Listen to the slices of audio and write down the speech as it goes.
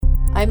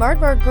I'm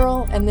Aardvark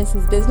Girl, and this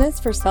is Business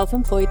for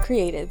Self-Employed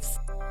Creatives.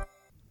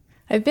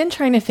 I've been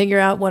trying to figure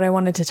out what I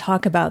wanted to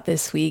talk about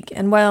this week,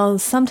 and while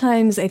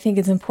sometimes I think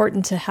it's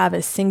important to have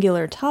a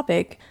singular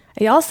topic,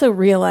 I also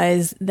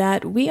realize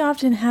that we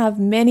often have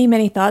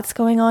many thoughts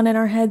going on in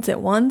our heads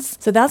at once,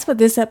 so that's what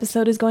this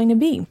episode is going to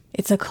be.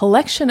 It's a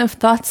collection of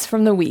thoughts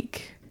from the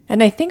week.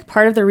 And I think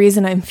part of the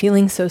reason I'm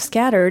feeling so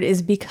scattered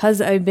is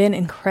because I've been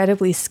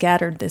incredibly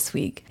scattered this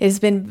week. It's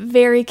been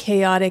very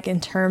chaotic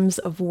in terms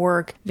of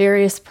work,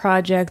 various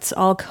projects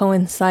all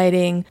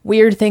coinciding,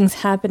 weird things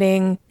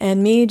happening,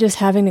 and me just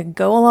having to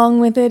go along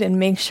with it and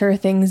make sure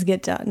things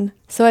get done.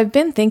 So I've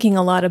been thinking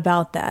a lot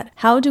about that.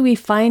 How do we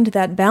find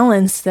that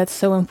balance that's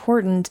so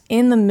important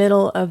in the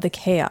middle of the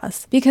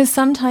chaos? Because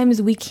sometimes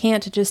we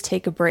can't just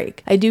take a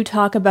break. I do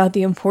talk about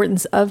the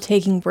importance of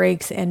taking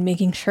breaks and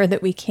making sure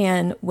that we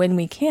can when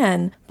we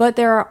can, but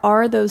there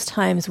are those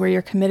times where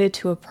you're committed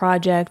to a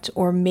project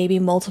or maybe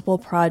multiple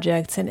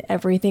projects and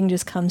everything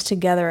just comes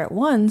together at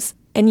once.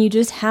 And you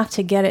just have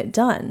to get it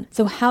done.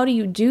 So how do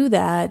you do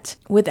that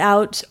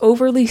without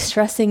overly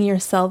stressing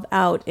yourself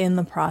out in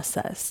the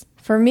process?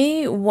 For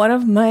me, one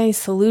of my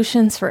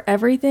solutions for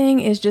everything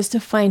is just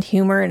to find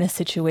humor in a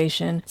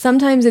situation.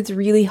 Sometimes it's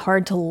really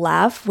hard to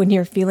laugh when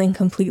you're feeling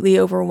completely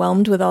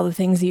overwhelmed with all the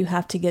things you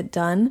have to get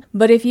done.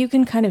 But if you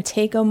can kind of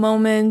take a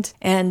moment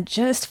and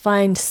just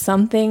find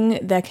something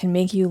that can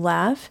make you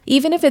laugh,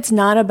 even if it's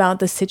not about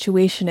the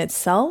situation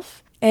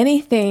itself,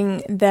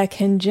 anything that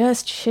can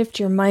just shift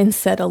your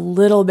mindset a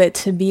little bit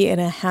to be in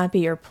a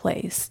happier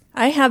place.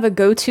 I have a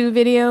go-to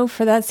video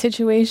for that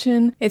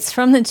situation. It's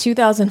from the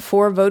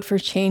 2004 Vote for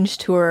Change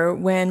tour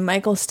when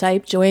Michael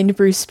Stipe joined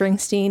Bruce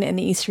Springsteen and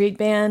the E Street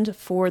Band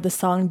for the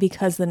song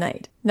Because the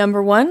Night.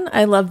 Number one,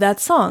 I love that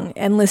song,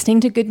 and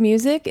listening to good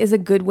music is a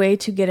good way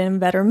to get in a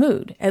better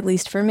mood, at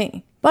least for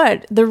me.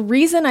 But the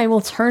reason I will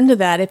turn to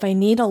that if I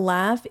need a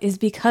laugh is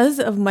because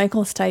of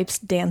Michael Stipe's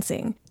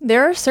dancing.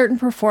 There are certain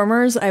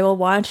performers I will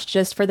watch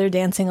just for their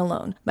dancing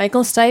alone.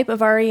 Michael Stipe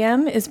of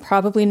R.E.M. is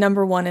probably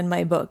number one in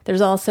my book.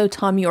 There's also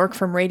Thom Yorke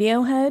from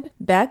Radiohead,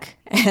 Beck,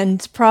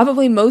 and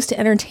probably most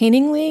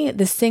entertainingly,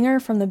 the singer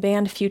from the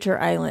band Future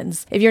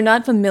Islands. If you're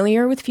not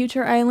familiar with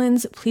Future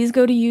Islands, please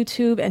go to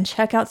YouTube and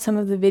check out some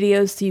of the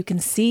videos so you can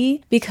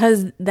see,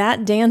 because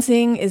that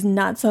dancing is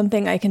not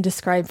something I can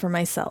describe for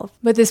myself.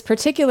 But this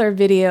particular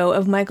video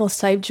of Michael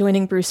Stipe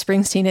joining Bruce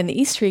Springsteen and the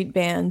E Street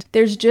Band,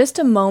 there's just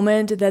a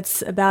moment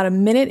that's about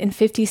 1 minute and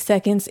 50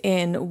 seconds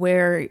in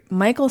where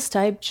Michael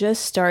Stipe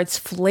just starts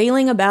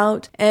flailing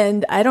about,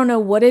 and I don't know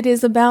what it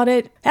is about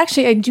it.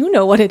 Actually, I do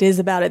know what it is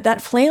about it.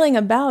 That flailing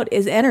about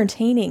is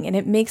entertaining and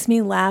it makes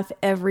me laugh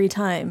every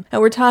time.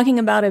 And we're talking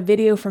about a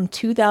video from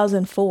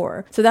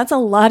 2004. So that's a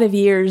lot of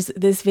years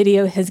this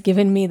video has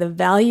given me the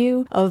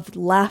value of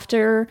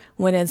laughter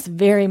when it's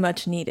very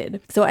much needed.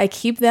 So I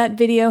keep that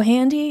video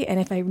handy, and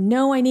if I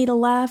know I need a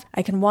laugh,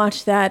 I can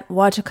watch that,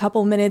 watch a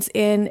couple minutes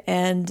in,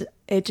 and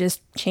it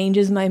just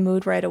changes my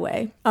mood right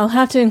away. I'll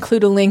have to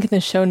include a link in the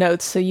show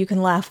notes so you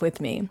can laugh with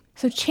me.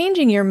 So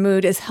changing your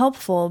mood is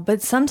helpful,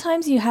 but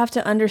sometimes you have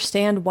to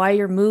understand why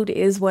your mood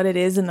is what it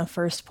is in the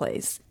first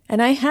place.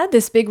 And I had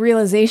this big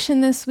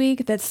realization this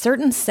week that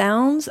certain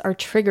sounds are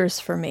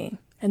triggers for me,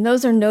 and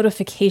those are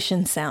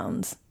notification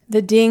sounds.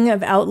 The ding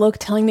of Outlook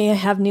telling me I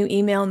have new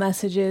email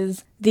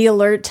messages, the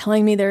alert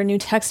telling me there are new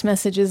text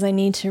messages I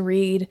need to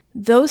read.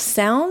 Those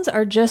sounds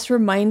are just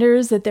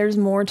reminders that there's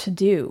more to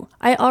do.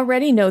 I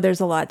already know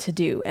there's a lot to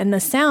do, and the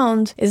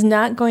sound is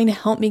not going to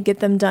help me get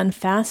them done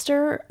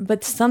faster,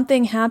 but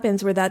something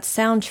happens where that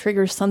sound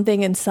triggers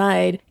something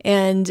inside,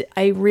 and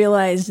I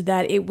realized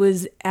that it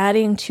was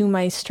adding to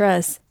my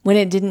stress when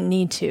it didn't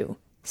need to.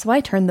 So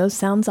I turned those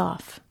sounds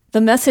off. The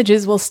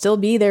messages will still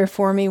be there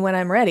for me when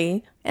I'm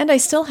ready, and I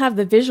still have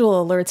the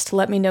visual alerts to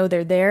let me know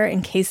they're there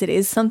in case it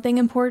is something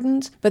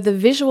important, but the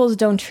visuals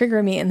don't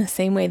trigger me in the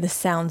same way the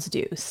sounds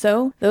do,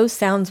 so those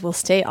sounds will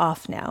stay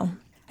off now.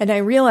 And I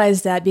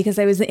realized that because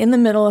I was in the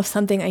middle of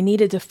something I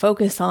needed to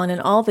focus on, and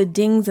all the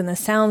dings and the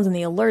sounds and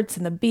the alerts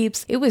and the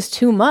beeps, it was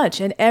too much,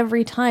 and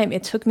every time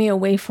it took me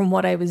away from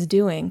what I was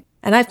doing.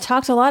 And I've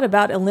talked a lot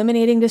about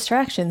eliminating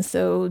distractions,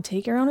 so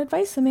take your own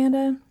advice,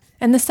 Amanda.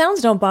 And the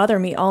sounds don't bother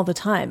me all the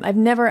time. I've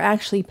never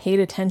actually paid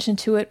attention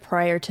to it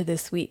prior to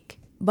this week.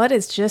 But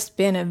it's just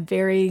been a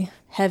very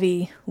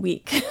heavy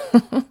week.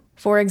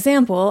 For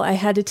example, I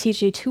had to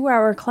teach a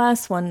 2-hour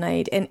class one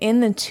night, and in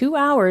the 2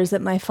 hours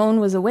that my phone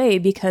was away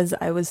because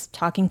I was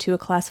talking to a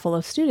class full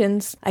of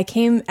students, I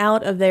came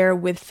out of there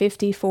with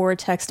 54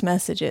 text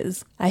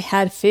messages. I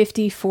had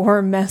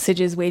 54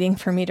 messages waiting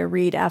for me to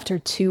read after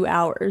 2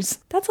 hours.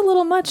 That's a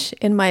little much,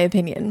 in my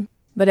opinion.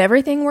 But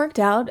everything worked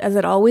out as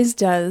it always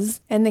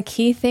does, and the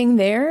key thing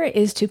there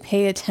is to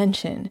pay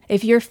attention.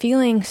 If you're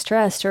feeling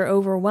stressed or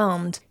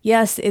overwhelmed,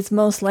 yes, it's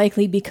most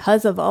likely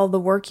because of all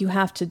the work you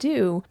have to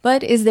do,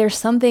 but is there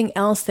something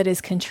else that is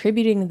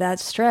contributing to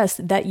that stress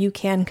that you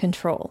can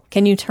control?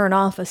 Can you turn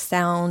off a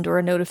sound or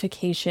a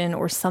notification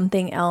or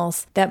something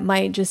else that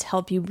might just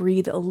help you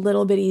breathe a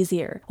little bit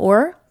easier?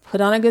 Or put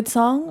on a good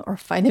song or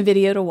find a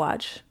video to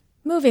watch.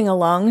 Moving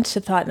along to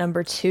thought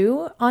number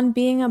 2 on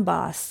being a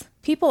boss.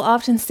 People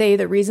often say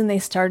the reason they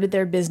started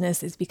their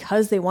business is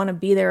because they want to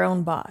be their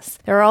own boss.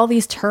 There are all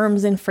these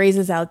terms and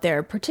phrases out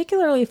there,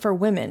 particularly for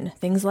women,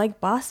 things like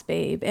boss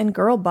babe and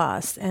girl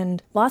boss,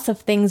 and lots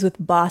of things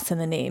with boss in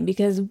the name,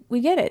 because we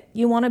get it.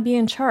 You want to be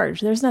in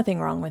charge. There's nothing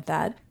wrong with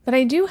that. But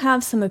I do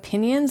have some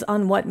opinions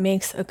on what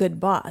makes a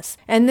good boss.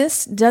 And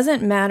this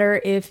doesn't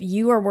matter if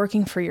you are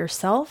working for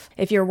yourself,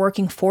 if you're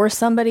working for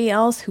somebody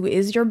else who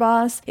is your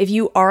boss, if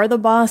you are the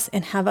boss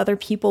and have other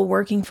people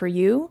working for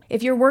you,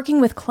 if you're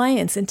working with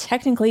clients and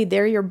technically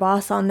they're your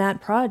boss on that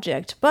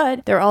project,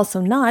 but they're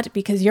also not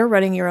because you're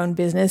running your own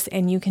business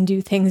and you can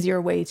do things your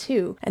way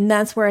too. And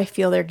that's where I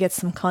feel there gets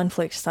some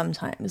conflict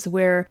sometimes,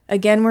 where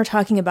again, we're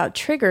talking about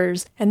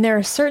triggers and there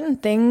are certain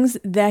things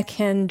that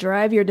can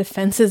drive your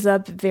defenses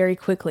up very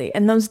quickly.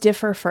 And those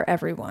differ for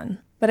everyone.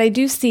 But I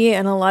do see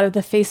in a lot of the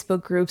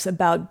Facebook groups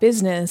about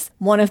business,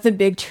 one of the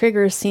big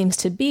triggers seems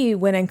to be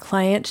when a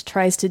client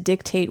tries to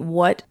dictate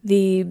what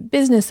the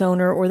business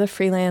owner or the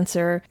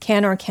freelancer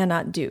can or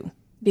cannot do.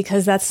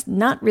 Because that's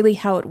not really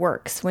how it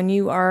works. When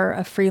you are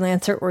a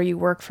freelancer or you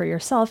work for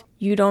yourself,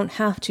 you don't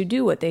have to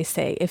do what they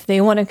say. If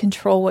they want to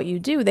control what you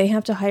do, they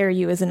have to hire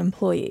you as an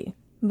employee.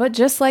 But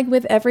just like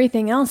with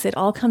everything else, it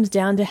all comes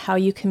down to how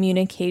you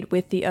communicate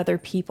with the other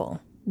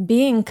people.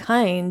 Being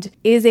kind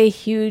is a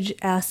huge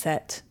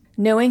asset.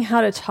 Knowing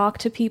how to talk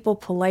to people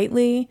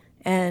politely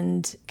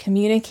and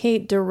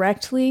communicate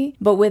directly,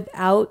 but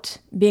without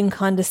being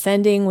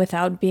condescending,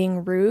 without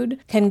being rude,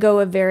 can go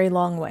a very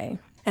long way.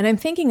 And I'm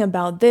thinking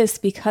about this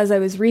because I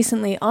was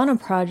recently on a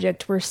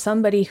project where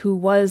somebody who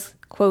was,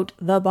 quote,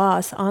 the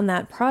boss on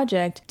that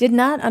project did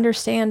not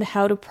understand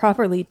how to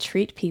properly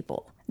treat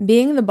people.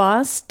 Being the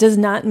boss does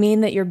not mean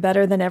that you're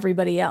better than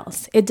everybody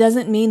else. It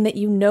doesn't mean that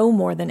you know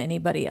more than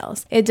anybody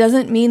else. It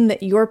doesn't mean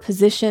that your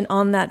position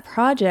on that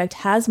project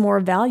has more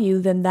value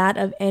than that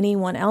of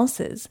anyone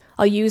else's.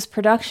 I'll use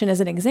production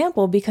as an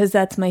example because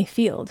that's my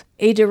field.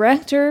 A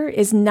director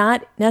is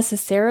not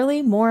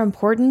necessarily more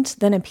important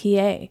than a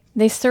PA.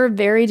 They serve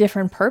very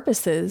different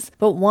purposes,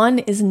 but one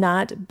is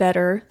not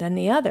better than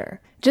the other.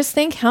 Just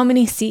think how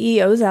many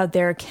CEOs out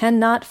there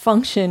cannot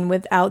function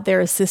without their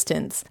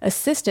assistants.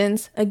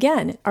 Assistants,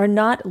 again, are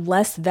not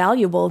less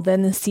valuable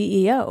than the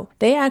CEO.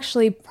 They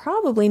actually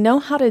probably know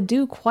how to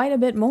do quite a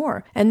bit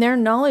more, and their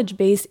knowledge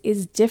base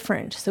is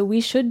different. So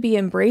we should be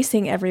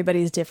embracing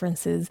everybody's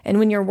differences. And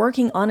when you're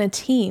working on a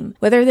team,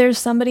 whether there's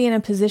somebody in a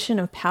position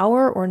of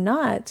power or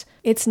not,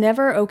 it's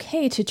never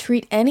okay to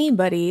treat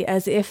anybody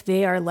as if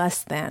they are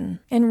less than.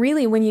 And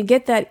really, when you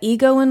get that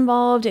ego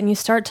involved and you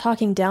start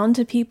talking down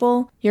to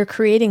people, you're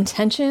creating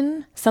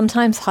tension,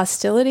 sometimes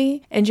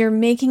hostility, and you're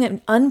making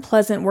an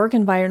unpleasant work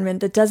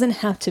environment that doesn't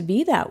have to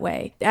be that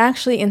way.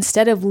 Actually,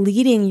 instead of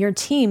leading your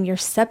team, you're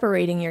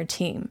separating your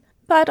team.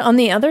 But on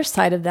the other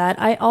side of that,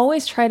 I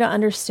always try to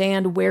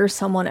understand where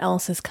someone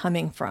else is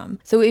coming from.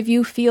 So if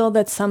you feel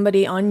that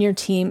somebody on your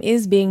team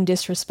is being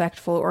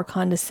disrespectful or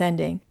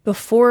condescending,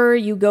 before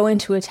you go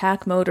into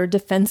attack mode or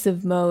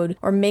defensive mode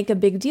or make a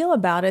big deal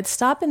about it,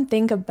 stop and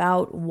think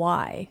about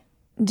why.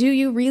 Do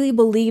you really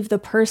believe the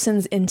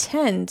person's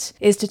intent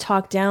is to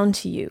talk down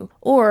to you?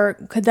 Or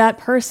could that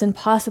person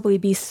possibly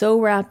be so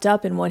wrapped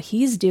up in what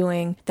he's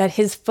doing that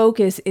his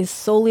focus is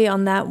solely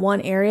on that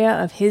one area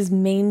of his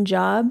main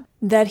job,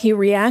 that he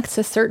reacts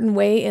a certain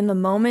way in the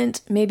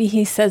moment? Maybe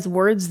he says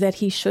words that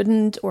he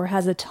shouldn't or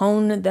has a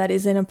tone that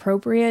is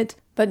inappropriate,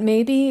 but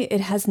maybe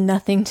it has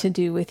nothing to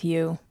do with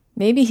you.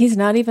 Maybe he's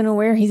not even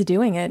aware he's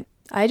doing it.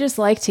 I just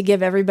like to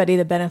give everybody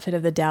the benefit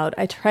of the doubt.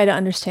 I try to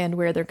understand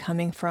where they're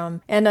coming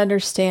from and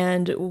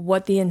understand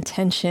what the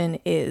intention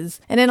is.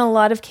 And in a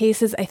lot of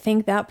cases, I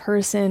think that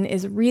person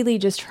is really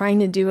just trying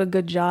to do a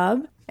good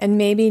job and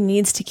maybe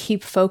needs to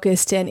keep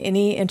focused, and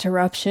any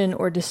interruption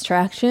or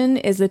distraction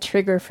is a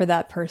trigger for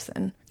that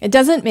person. It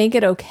doesn't make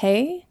it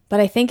okay, but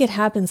I think it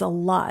happens a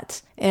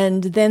lot.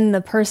 And then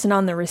the person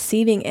on the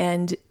receiving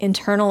end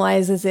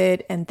internalizes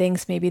it and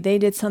thinks maybe they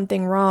did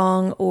something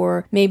wrong,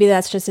 or maybe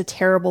that's just a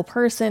terrible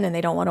person and they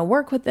don't want to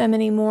work with them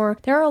anymore.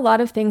 There are a lot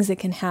of things that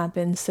can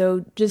happen.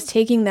 So just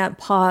taking that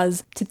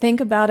pause to think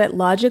about it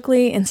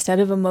logically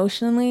instead of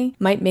emotionally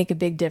might make a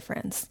big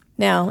difference.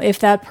 Now, if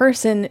that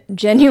person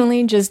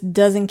genuinely just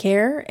doesn't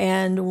care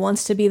and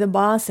wants to be the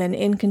boss and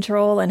in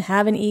control and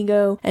have an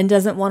ego and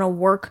doesn't want to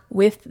work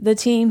with the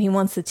team, he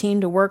wants the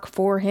team to work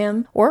for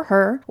him or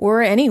her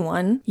or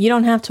anyone, you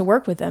don't have to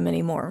work with them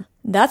anymore.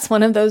 That's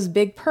one of those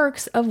big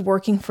perks of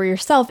working for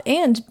yourself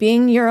and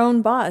being your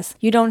own boss.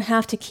 You don't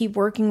have to keep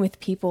working with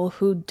people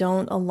who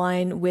don't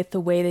align with the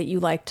way that you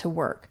like to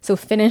work. So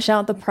finish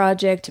out the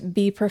project,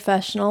 be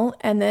professional,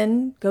 and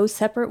then go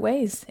separate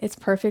ways. It's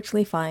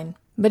perfectly fine.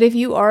 But if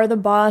you are the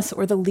boss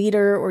or the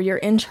leader or you're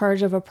in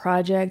charge of a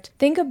project,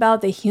 think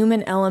about the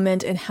human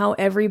element and how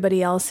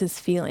everybody else is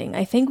feeling.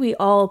 I think we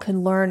all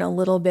can learn a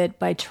little bit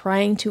by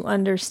trying to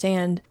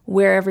understand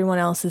where everyone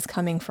else is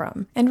coming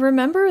from. And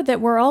remember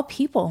that we're all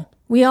people.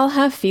 We all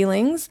have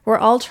feelings. We're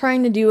all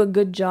trying to do a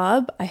good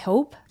job, I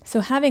hope. So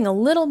having a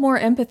little more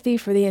empathy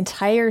for the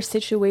entire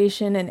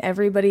situation and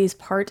everybody's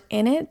part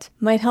in it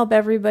might help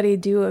everybody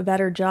do a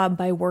better job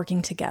by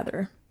working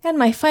together. And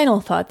my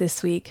final thought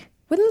this week.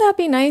 Wouldn't that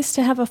be nice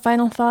to have a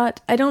final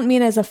thought? I don't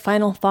mean as a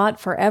final thought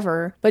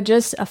forever, but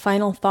just a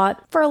final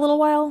thought for a little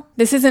while.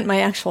 This isn't my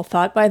actual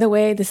thought, by the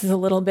way. This is a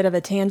little bit of a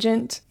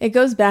tangent. It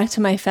goes back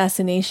to my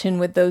fascination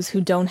with those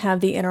who don't have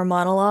the inner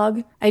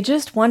monologue. I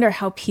just wonder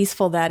how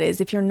peaceful that is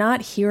if you're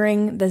not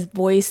hearing the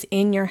voice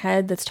in your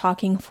head that's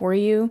talking for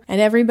you. And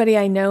everybody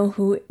I know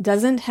who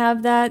doesn't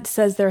have that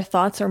says their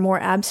thoughts are more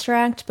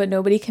abstract, but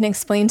nobody can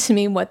explain to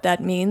me what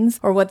that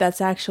means or what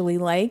that's actually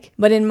like.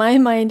 But in my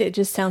mind, it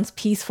just sounds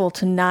peaceful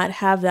to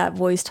not have that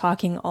voice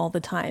talking all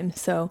the time.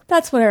 So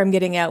that's what I'm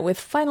getting at with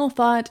final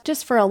thought,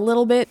 just for a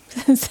little bit.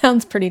 It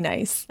sounds pretty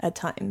nice at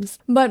times.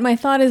 But my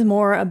thought is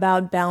more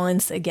about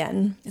balance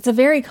again. It's a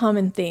very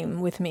common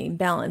theme with me,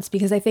 balance,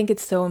 because I think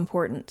it's so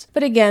important.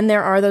 But again,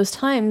 there are those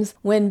times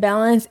when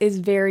balance is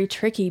very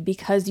tricky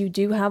because you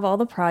do have all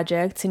the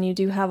projects and you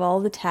do have all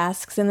the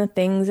tasks and the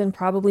things and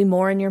probably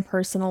more in your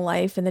personal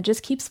life, and it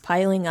just keeps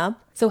piling up.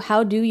 So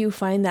how do you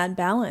find that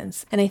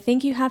balance? And I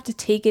think you have to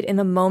take it in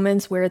the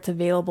moments where it's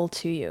available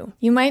to you.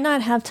 You might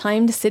not have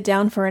time to sit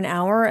down for an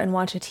hour and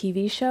watch a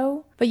TV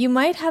show, but you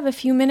might have a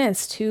few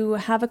minutes to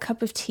have a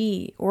cup of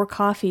tea or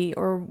coffee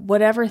or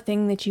whatever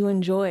thing that you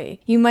enjoy.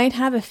 You might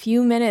have a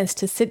few minutes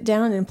to sit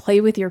down and play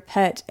with your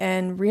pet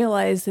and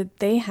realize that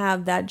they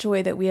have that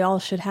joy that we all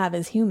should have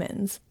as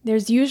humans.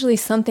 There's usually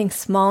something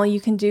small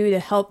you can do to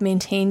help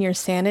maintain your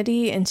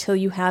sanity until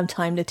you have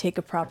time to take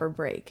a proper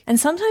break. And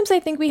sometimes I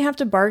think we have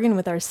to bargain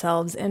with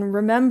ourselves and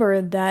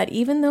remember that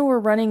even though we're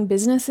running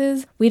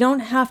businesses, we don't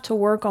have to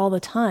work all the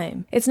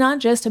time. It's not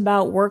just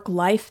about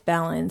work-life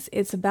balance,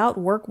 it's about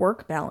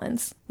work-work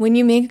balance. When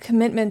you make a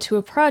commitment to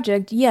a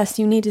project, yes,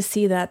 you need to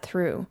see that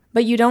through.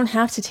 But you don't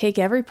have to take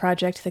every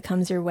project that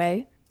comes your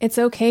way. It's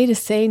okay to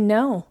say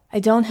no. I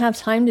don't have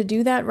time to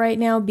do that right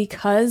now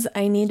because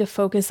I need to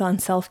focus on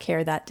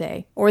self-care that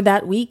day, or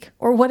that week,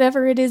 or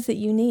whatever it is that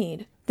you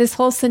need. This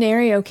whole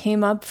scenario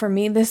came up for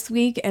me this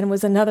week and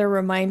was another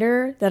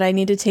reminder that I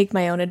need to take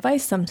my own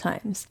advice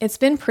sometimes. It's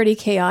been pretty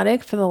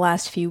chaotic for the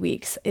last few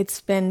weeks.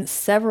 It's been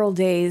several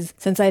days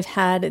since I've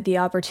had the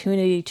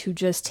opportunity to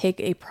just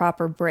take a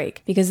proper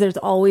break because there's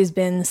always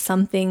been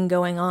something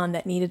going on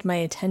that needed my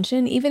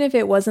attention. Even if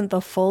it wasn't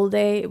the full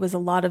day, it was a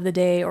lot of the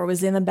day or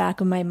was in the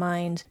back of my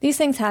mind. These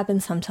things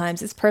happen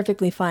sometimes. It's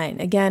perfectly fine.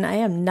 Again, I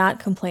am not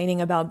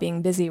complaining about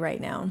being busy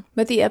right now.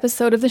 But the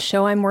episode of the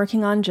show I'm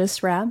working on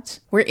just wrapped.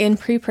 We're in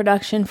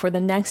pre-production for the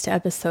next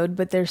episode,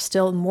 but there's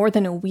still more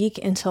than a week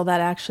until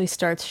that actually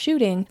starts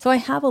shooting, so I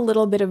have a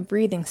little bit of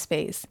breathing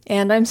space.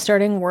 And I'm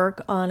starting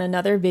work on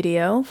another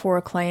video for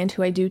a client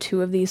who I do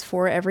 2 of these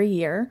for every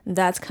year.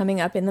 That's coming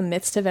up in the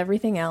midst of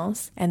everything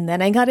else. And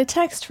then I got a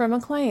text from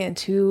a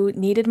client who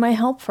needed my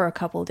help for a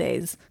couple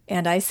days,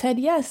 and I said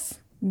yes.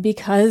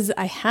 Because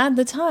I had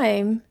the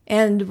time,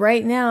 and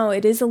right now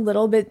it is a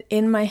little bit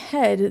in my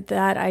head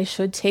that I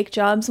should take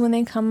jobs when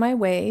they come my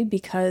way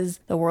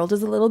because the world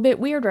is a little bit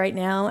weird right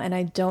now and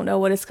I don't know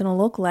what it's going to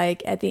look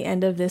like at the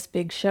end of this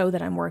big show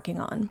that I'm working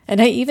on.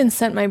 And I even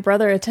sent my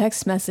brother a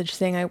text message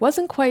saying I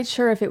wasn't quite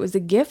sure if it was a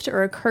gift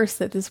or a curse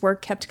that this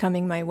work kept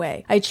coming my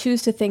way. I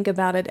choose to think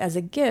about it as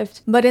a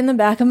gift, but in the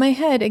back of my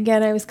head,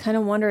 again, I was kind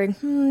of wondering,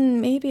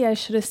 maybe I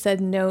should have said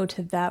no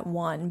to that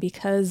one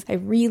because I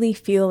really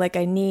feel like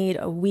I need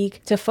a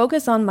week to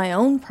focus on my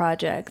own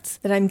projects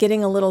that I'm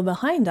getting a little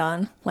behind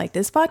on, like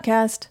this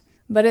podcast.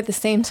 But at the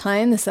same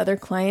time, this other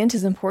client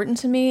is important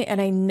to me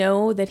and I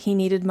know that he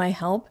needed my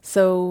help.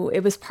 So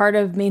it was part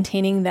of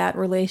maintaining that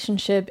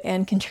relationship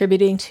and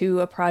contributing to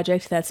a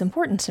project that's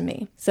important to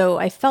me. So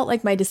I felt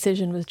like my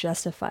decision was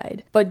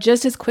justified. But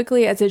just as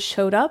quickly as it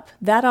showed up,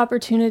 that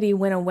opportunity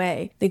went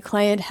away. The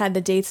client had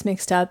the dates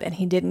mixed up and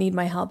he didn't need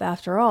my help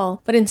after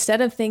all. But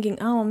instead of thinking,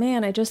 oh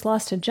man, I just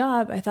lost a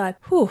job, I thought,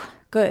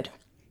 good.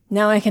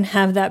 Now I can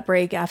have that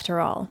break after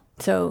all.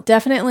 So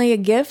definitely a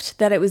gift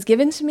that it was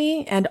given to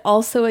me and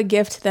also a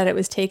gift that it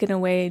was taken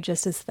away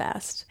just as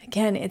fast.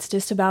 Again, it's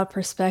just about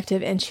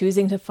perspective and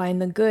choosing to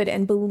find the good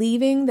and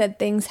believing that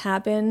things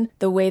happen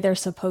the way they're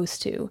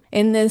supposed to.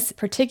 In this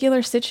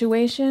particular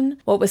situation,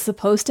 what was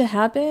supposed to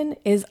happen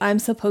is I'm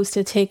supposed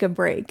to take a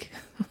break.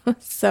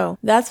 So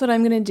that's what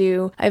I'm going to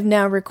do. I've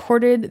now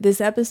recorded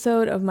this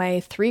episode of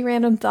my 3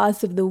 random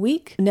thoughts of the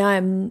week. Now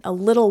I'm a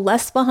little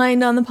less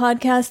behind on the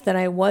podcast than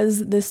I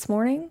was this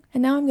morning.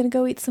 And now I'm going to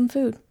go eat some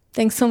food.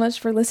 Thanks so much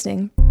for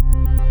listening.